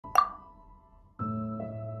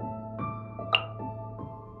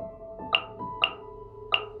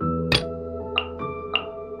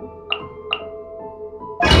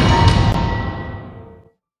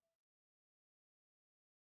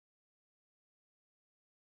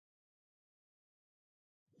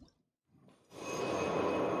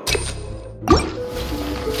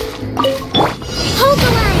Hold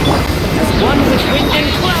the line! As one with wind and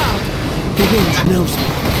cloud! The wind knows me.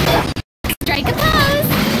 Strike a pose!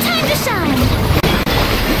 Time to shine!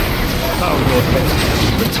 Bow your head.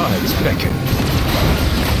 The tides beckon.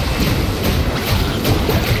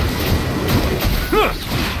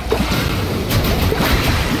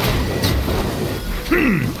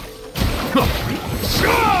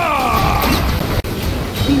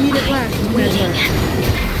 We need it last, Mediatek.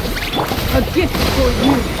 A gift for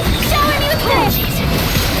you. Shower me with energies!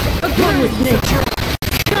 One with nature.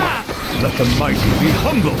 Let the mighty be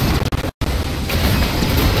humble.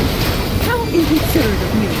 How inconsiderate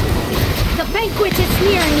of me. The banquet is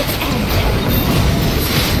nearing its end.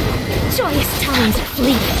 Joyous times are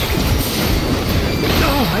fleeting.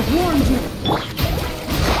 Oh, I've warned you.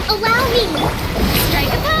 Allow me!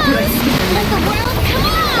 Strike a pose! Let the world come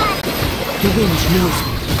on! The wind knows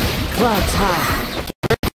me. Clouds high.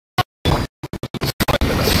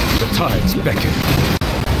 The tides beckon.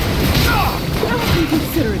 How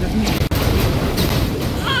inconsiderate of me.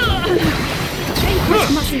 The banquet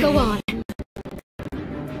must go on.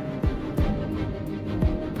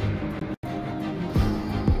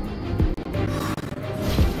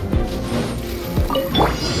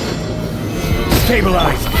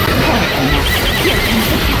 Stabilize! Here comes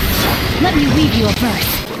the catch. Let me weave you a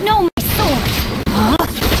verse. No, my sword! Huh?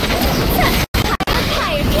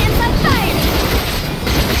 Fire, hands on fire!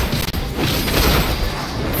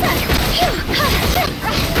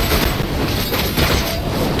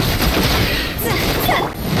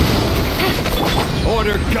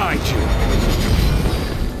 Order guide you.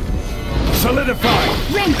 Solidify!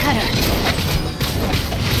 Rain cutter!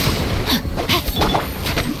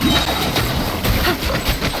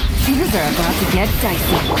 Things are about to get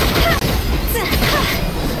dicey.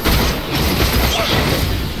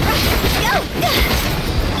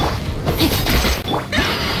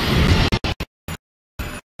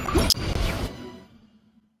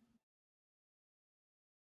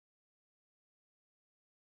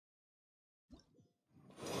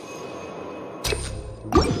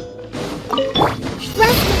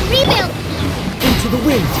 Let's rebuild! Into the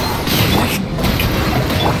wind.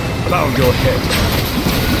 Bow your head.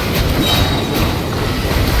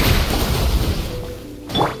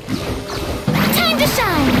 Time to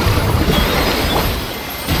shine!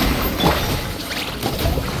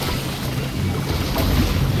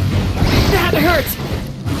 That hurts!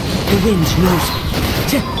 The wind knows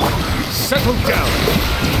me. Settle down.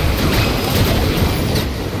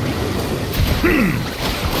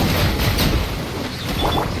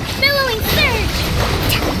 Billowing surge!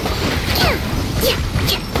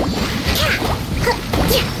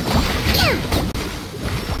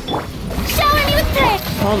 Shower me with thread!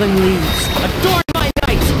 Falling leaves. Adorn my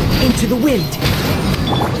night! Into the wind.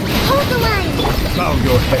 Hold the line! Bow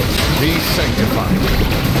your head. Be sanctified.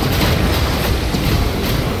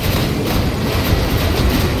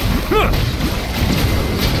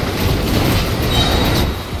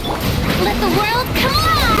 Let the world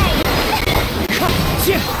collide!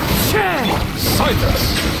 Silence!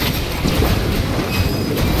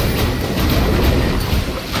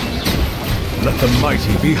 Let the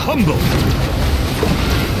mighty be humble.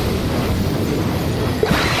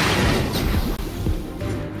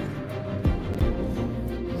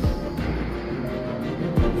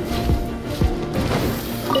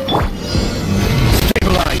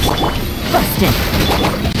 Stabilize! Busted!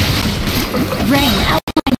 Rain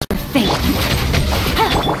outlines your fate.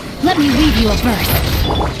 Let me weave you a verse.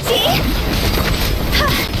 See?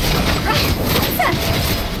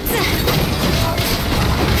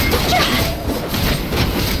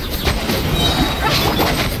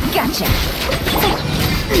 Gotcha.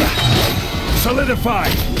 Solidify!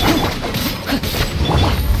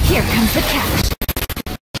 Here comes the catch.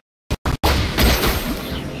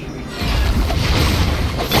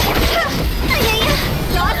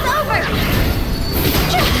 It's over!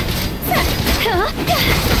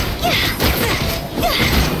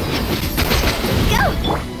 Go!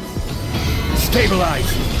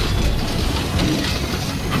 Stabilize!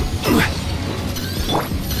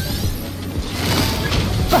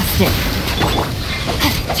 Busted!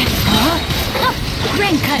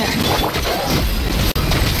 Rain cutter!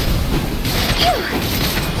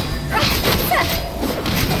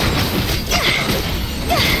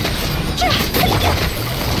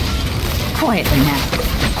 Quietly now.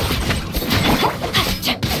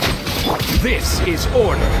 This is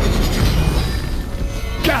order.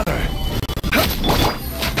 Gather!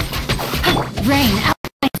 Rain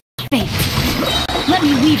outlines fate. Let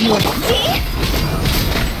me weave you a... See?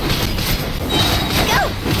 Go!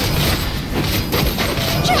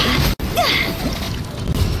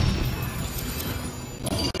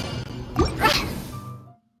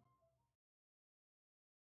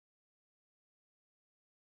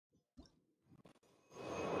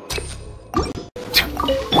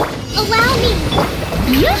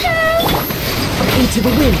 Yoo-hoo! Into the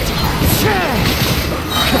wind.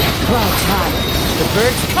 Clouds high. The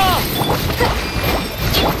birds come.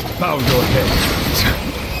 Bow your head.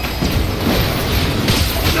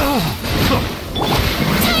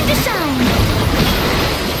 Time to shine!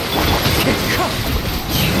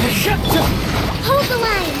 Hold the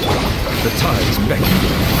line! The tide's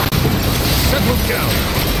beckoning. Settle down.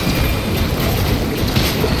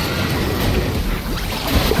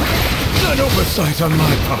 An oversight on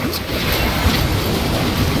my part.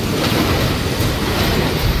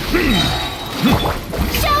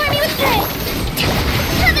 Shower me with grace!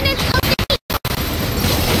 Covenant of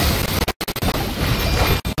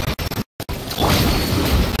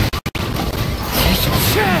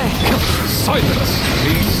Silence!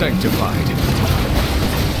 Be sanctified.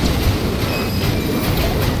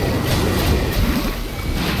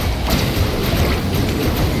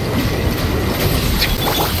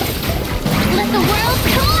 Let the world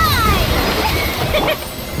collide!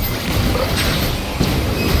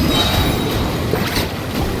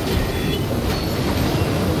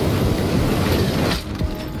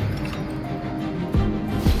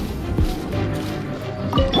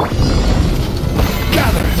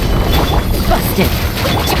 Busted!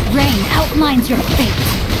 Rain outlines your fate!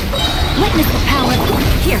 Witness the power!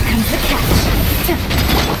 Here comes the catch!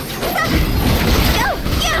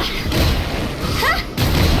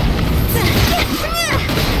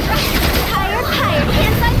 Higher, higher,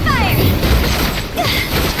 hands on fire!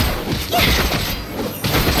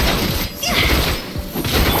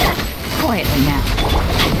 Quietly now.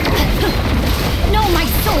 Know my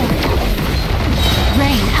sword!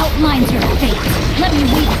 Rain outlines your fate! Let me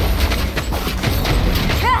weave it!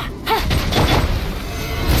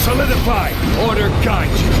 Solidify! Order guide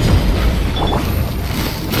you!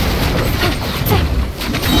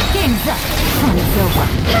 Game's up! Fun is over!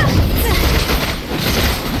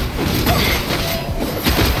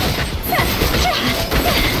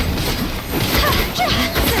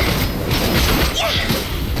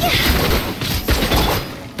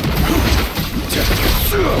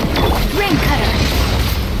 Rain cutter!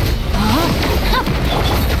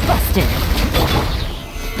 Busted!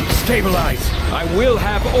 Stabilize! I will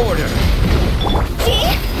have order!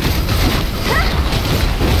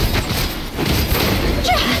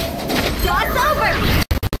 Dog's over!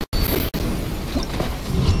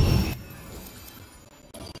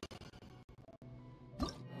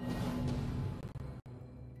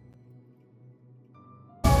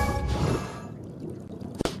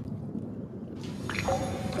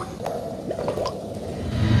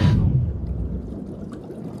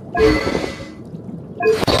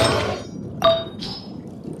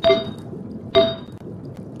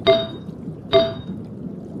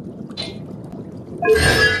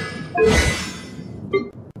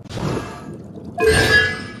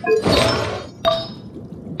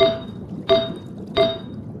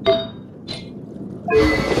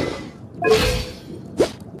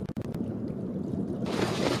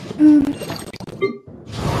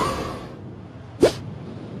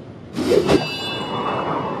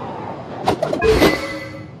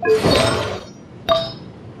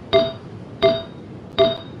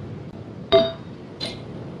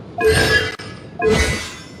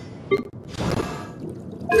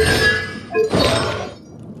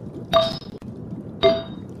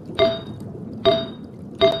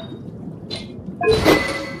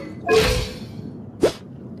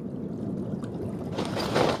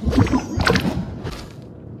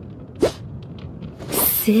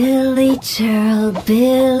 Silly churl,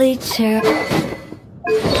 Billy churl.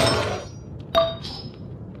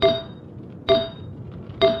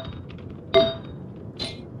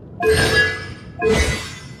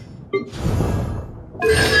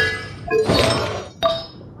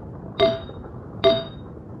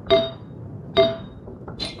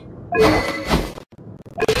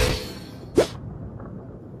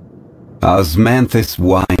 Osmanthus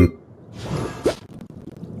wine.